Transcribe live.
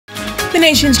The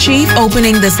nation's chief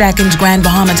opening the second Grand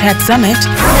Bahama Tech Summit.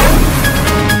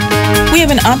 We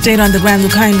have an update on the Grand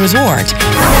Lucine Resort.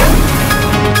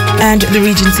 And the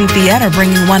Regency Theater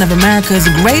bringing one of America's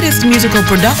greatest musical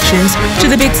productions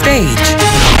to the big stage.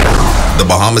 The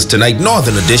Bahamas Tonight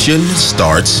Northern Edition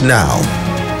starts now.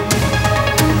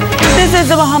 This is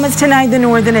the Bahamas Tonight, the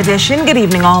Northern Edition. Good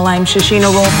evening, all. I'm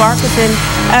Shashina Rolf-Farquharson.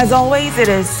 As always, it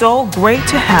is so great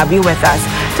to have you with us.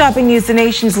 Topping news, the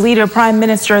nation's leader, Prime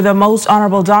Minister, the Most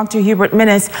Honorable Dr. Hubert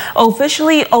Minnis,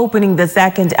 officially opening the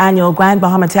second annual Grand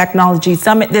Bahama Technology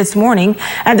Summit this morning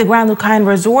at the Grand Lucine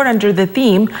Resort under the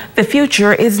theme, The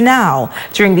Future is Now.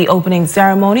 During the opening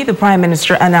ceremony, the Prime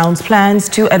Minister announced plans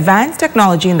to advance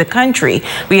technology in the country.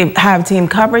 We have team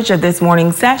coverage of this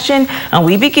morning's session, and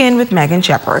we begin with Megan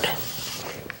Shepard.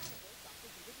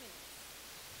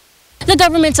 The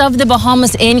government of the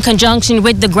Bahamas, in conjunction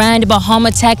with the Grand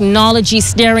Bahama Technology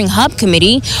Steering Hub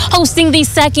Committee, hosting the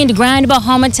second Grand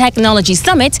Bahama Technology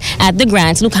Summit at the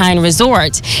Grand Lucine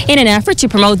Resort. In an effort to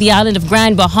promote the island of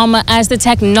Grand Bahama as the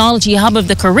technology hub of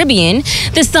the Caribbean,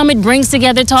 the summit brings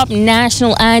together top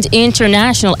national and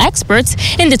international experts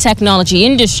in the technology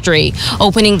industry.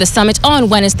 Opening the summit on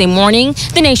Wednesday morning,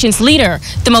 the nation's leader,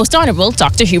 the Most Honorable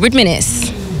Dr. Hubert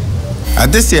Minnis.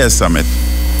 At this year's summit,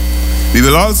 we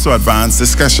will also advance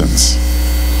discussions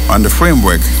on the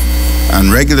framework and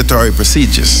regulatory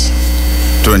procedures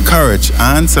to encourage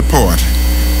and support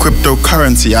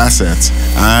cryptocurrency assets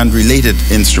and related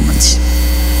instruments.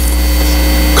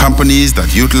 Companies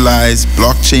that utilize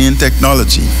blockchain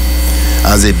technology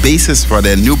as a basis for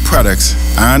their new products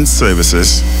and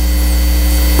services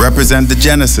represent the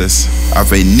genesis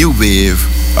of a new wave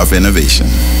of innovation.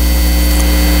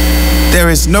 There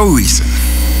is no reason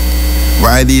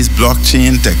why these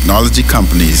blockchain technology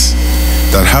companies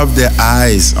that have their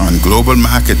eyes on global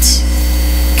markets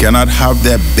cannot have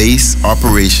their base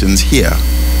operations here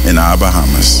in our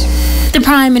Bahamas. The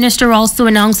Prime Minister also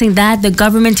announcing that the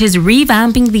government is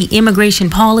revamping the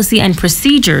immigration policy and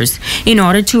procedures in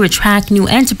order to attract new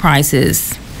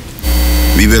enterprises.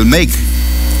 We will make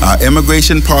our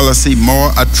immigration policy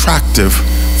more attractive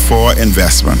for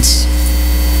investments.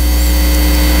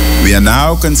 We are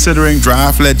now considering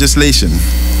draft legislation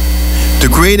to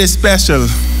create a special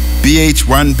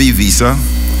BH-1B visa,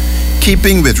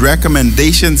 keeping with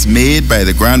recommendations made by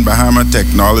the Grand Bahama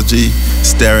Technology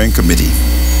Steering Committee.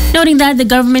 Noting that the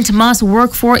government must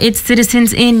work for its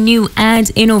citizens in new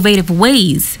and innovative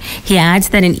ways. He adds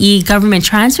that an e-government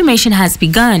transformation has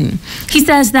begun. He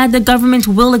says that the government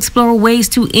will explore ways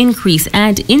to increase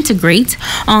and integrate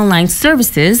online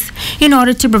services in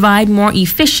order to provide more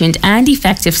efficient and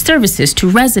effective services to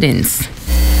residents.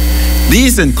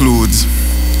 These include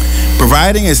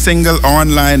providing a single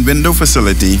online window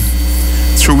facility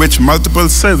through which multiple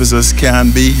services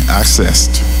can be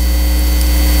accessed.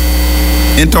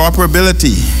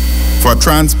 Interoperability for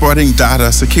transporting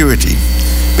data security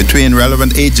between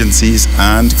relevant agencies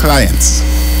and clients,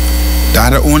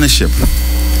 data ownership,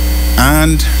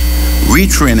 and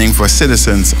retraining for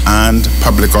citizens and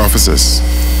public officers.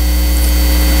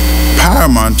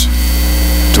 Paramount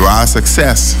to our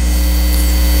success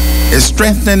is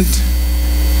strengthened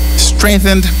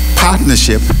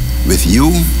partnership with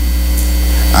you,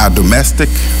 our domestic,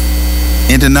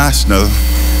 international,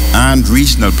 and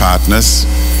regional partners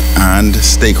and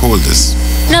stakeholders.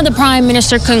 Now, the Prime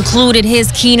Minister concluded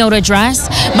his keynote address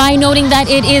by noting that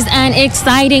it is an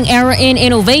exciting era in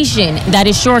innovation that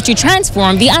is sure to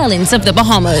transform the islands of the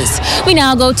Bahamas. We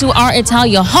now go to our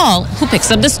Italia Hall, who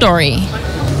picks up the story.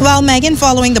 Well, Megan,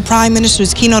 following the Prime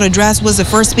Minister's keynote address was the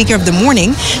first speaker of the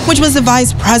morning, which was the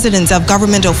Vice President of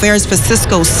Government Affairs for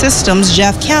Cisco Systems,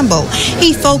 Jeff Campbell.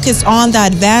 He focused on the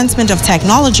advancement of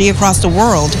technology across the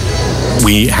world.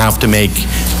 We have to make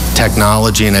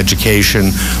technology and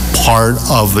education part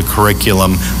of the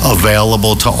curriculum,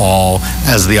 available to all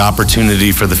as the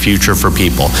opportunity for the future for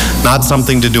people. Not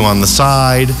something to do on the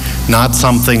side, not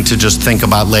something to just think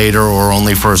about later or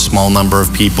only for a small number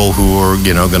of people who are,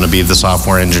 going to be the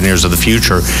software engineers of the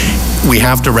future. We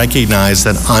have to recognize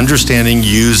that understanding,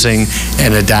 using,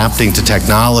 and adapting to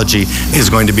technology is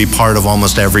going to be part of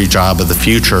almost every job of the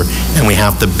future, and we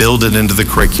have to build it into the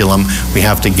curriculum. We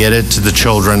have to get it to the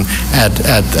children at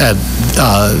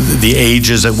the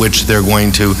ages at which they're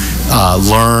going to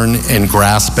learn and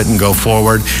grasp it and go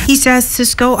forward. He says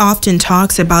Cisco often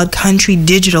talks about country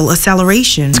digital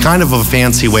acceleration. It's kind of a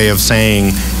fancy way of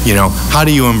saying, how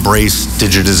do you embrace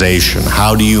digitization?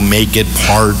 How do you make it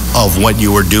part of what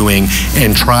you are doing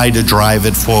and try to drive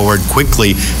it forward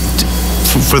quickly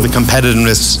for the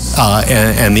competitiveness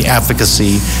and the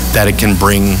efficacy that it can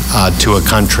bring to a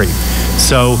country?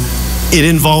 So It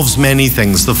involves many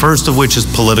things, the first of which is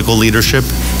political leadership.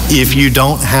 If you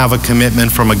don't have a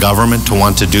commitment from a government to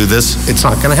want to do this, it's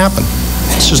not going to happen.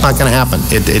 It's just not going to happen.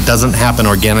 It doesn't happen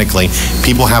organically.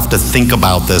 People have to think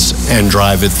about this and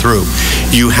drive it through.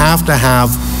 You have to have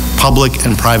public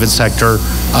and private sector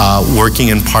working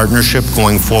in partnership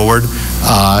going forward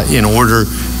in order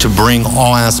to bring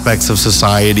all aspects of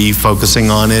society focusing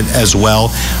on it as well.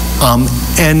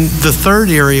 And the third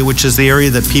area, which is the area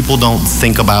that people don't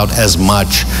think about as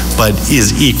much, but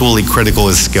is equally critical,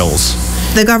 is skills.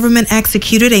 The government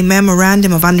executed a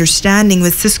memorandum of understanding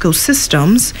with Cisco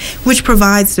Systems, which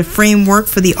provides the framework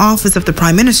for the Office of the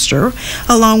Prime Minister,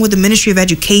 along with the Ministry of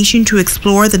Education, to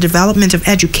explore the development of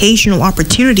educational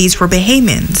opportunities for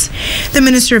Bahamians. The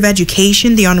Minister of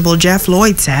Education, the Honorable Jeff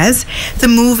Lloyd, says the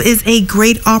move is a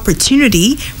great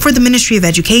opportunity for the Ministry of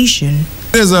Education.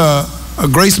 There's a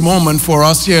grace moment for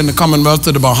us here in the Commonwealth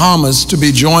of the Bahamas to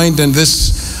be joined in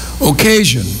this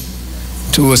occasion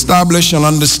to establish an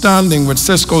understanding with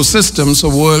Cisco Systems, a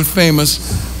world-famous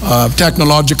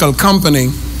technological company,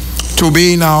 to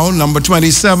be now number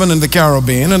 27 in the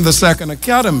Caribbean and the second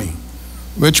academy,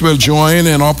 which will join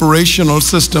in operational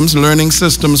systems, learning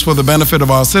systems for the benefit of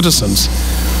our citizens.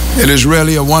 It is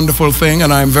really a wonderful thing,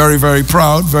 and I'm very, very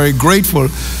proud, very grateful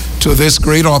to this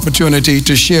great opportunity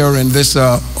to share in this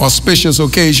auspicious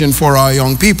occasion for our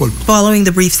young people. Following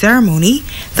the brief ceremony,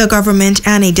 the government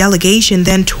and a delegation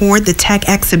then toured the tech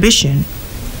exhibition.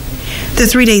 The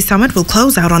three-day summit will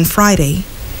close out on Friday.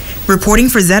 Reporting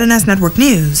for ZNS Network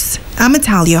News, I'm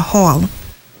Italia Hall.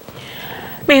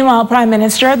 Meanwhile, Prime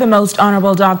Minister, the Most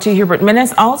Honorable Dr. Hubert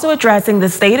Minnis, also addressing the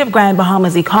state of Grand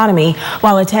Bahama's economy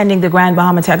while attending the Grand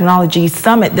Bahama Technology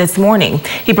Summit this morning.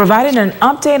 He provided an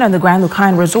update on the Grand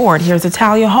Lucine Resort. Here's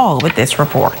Italia Hall with this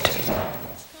report.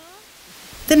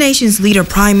 The nation's leader,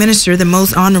 Prime Minister, the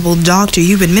Most Honorable Dr.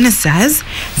 Hubert Minnis, says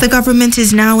the government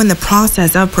is now in the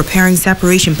process of preparing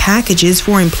separation packages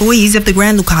for employees of the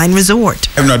Grand Lucine Resort.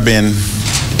 I've not been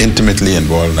intimately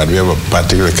involved in that. We have a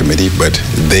particular committee, but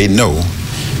they know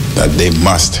that they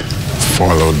must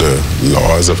follow the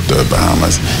laws of the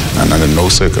Bahamas, and under no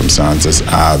circumstances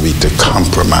are we to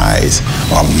compromise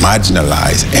or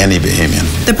marginalize any Bahamian.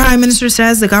 The Prime Minister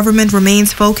says the government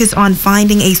remains focused on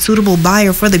finding a suitable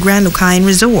buyer for the Grand Lucine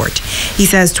Resort. He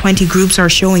says 20 groups are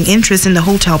showing interest in the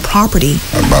hotel property.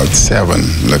 About 7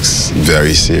 looks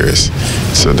very serious.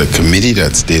 So the committee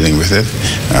that's dealing with it,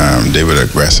 they will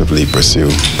aggressively pursue,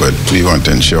 but we want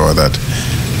to ensure that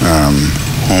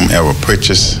whomever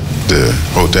purchased the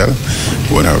hotel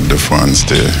would have the funds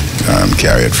to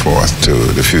carry it forth to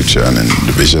the future and in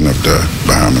the vision of the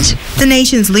Bahamas. The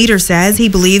nation's leader says he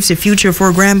believes the future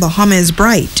for Grand Bahama is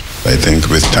bright. I think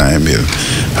with time we'll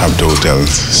have the hotels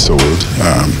sold.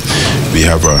 We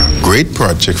have a great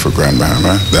project for Grand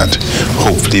Bahama that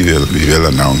hopefully we will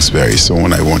announce very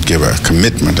soon. I won't give a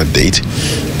commitment, a date,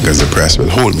 because the press will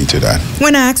hold me to that.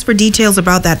 When asked for details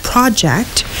about that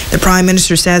project, the Prime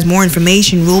Minister says more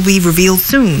information will be revealed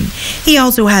soon. He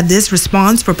also had this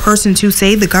response for persons who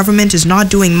say the government is not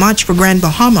doing much for Grand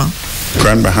Bahama.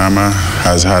 Grand Bahama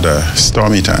has had a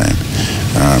stormy time.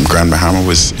 Grand Bahama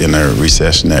was in a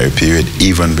recessionary period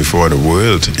even before the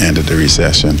world entered the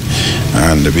recession,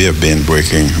 and we have been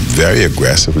working very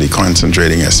aggressively,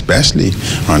 concentrating especially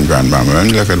on Grand Bahama. When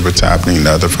you look at what's happening in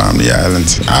the other family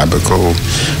islands, Abaco,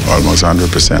 almost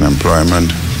 100%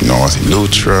 employment, North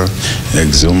Lutra,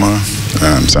 Exuma,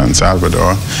 San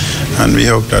Salvador, and we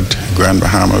hope that Grand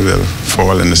Bahama will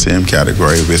fall in the same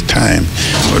category with time.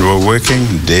 But we're working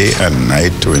day and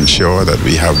night to ensure that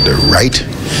we have the right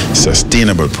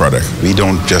sustainable product. We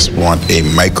don't just want a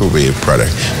microwave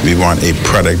product. We want a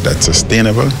product that's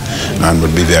sustainable and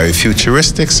would be very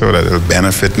futuristic so that it'll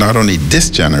benefit not only this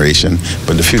generation,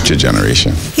 but the future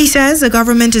generation. He says the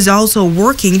government is also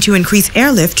working to increase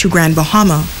airlift to Grand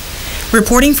Bahama.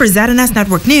 Reporting for ZNS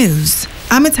Network News,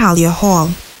 I'm Italia Hall.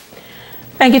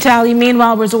 Thank you, Tally.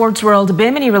 Meanwhile, Resorts World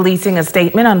Bimini releasing a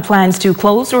statement on plans to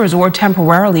close the resort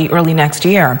temporarily early next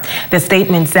year. The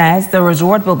statement says the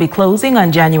resort will be closing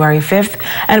on January 5th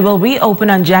and will reopen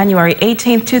on January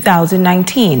 18th,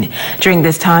 2019. During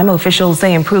this time, officials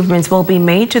say improvements will be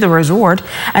made to the resort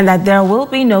and that there will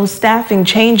be no staffing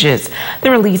changes.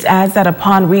 The release adds that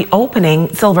upon reopening,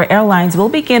 Silver Airlines will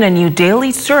begin a new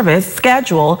daily service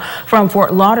schedule from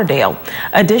Fort Lauderdale.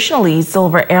 Additionally,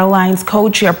 Silver Airlines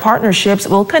code-share partnerships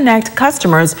will connect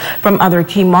customers from other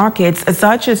key markets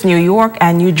such as New York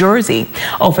and New Jersey.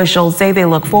 Officials say they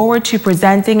look forward to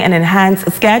presenting an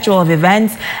enhanced schedule of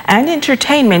events and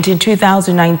entertainment in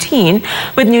 2019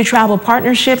 with new travel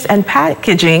partnerships and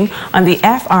packaging on the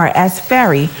FRS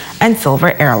ferry and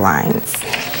Silver Airlines.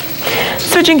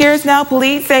 Switching gears now,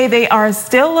 police say they are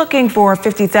still looking for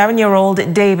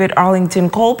 57-year-old David Arlington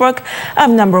Colebrook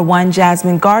of number 1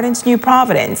 Jasmine Gardens, New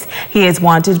Providence. He is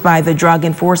wanted by the Drug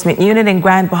Enforcement Unit in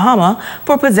Grand Bahama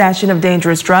for possession of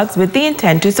dangerous drugs with the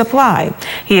intent to supply.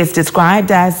 He is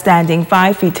described as standing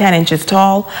 5 feet 10 inches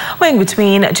tall, weighing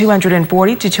between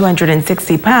 240 to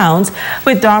 260 pounds,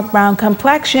 with dark brown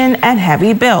complexion and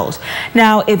heavy build.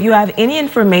 Now, if you have any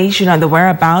information on the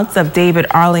whereabouts of David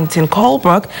Arlington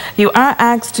Colebrook, you are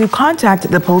asked to contact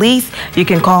the police. You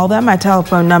can call them at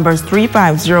telephone numbers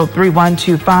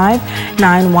 350-3125,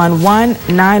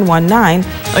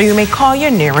 911-919, or you may call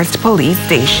your nearest police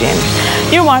station.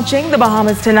 You're watching The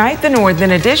Bahamas Tonight, the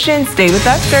Northern Edition. Stay with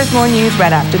us. There's more news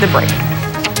right after the break.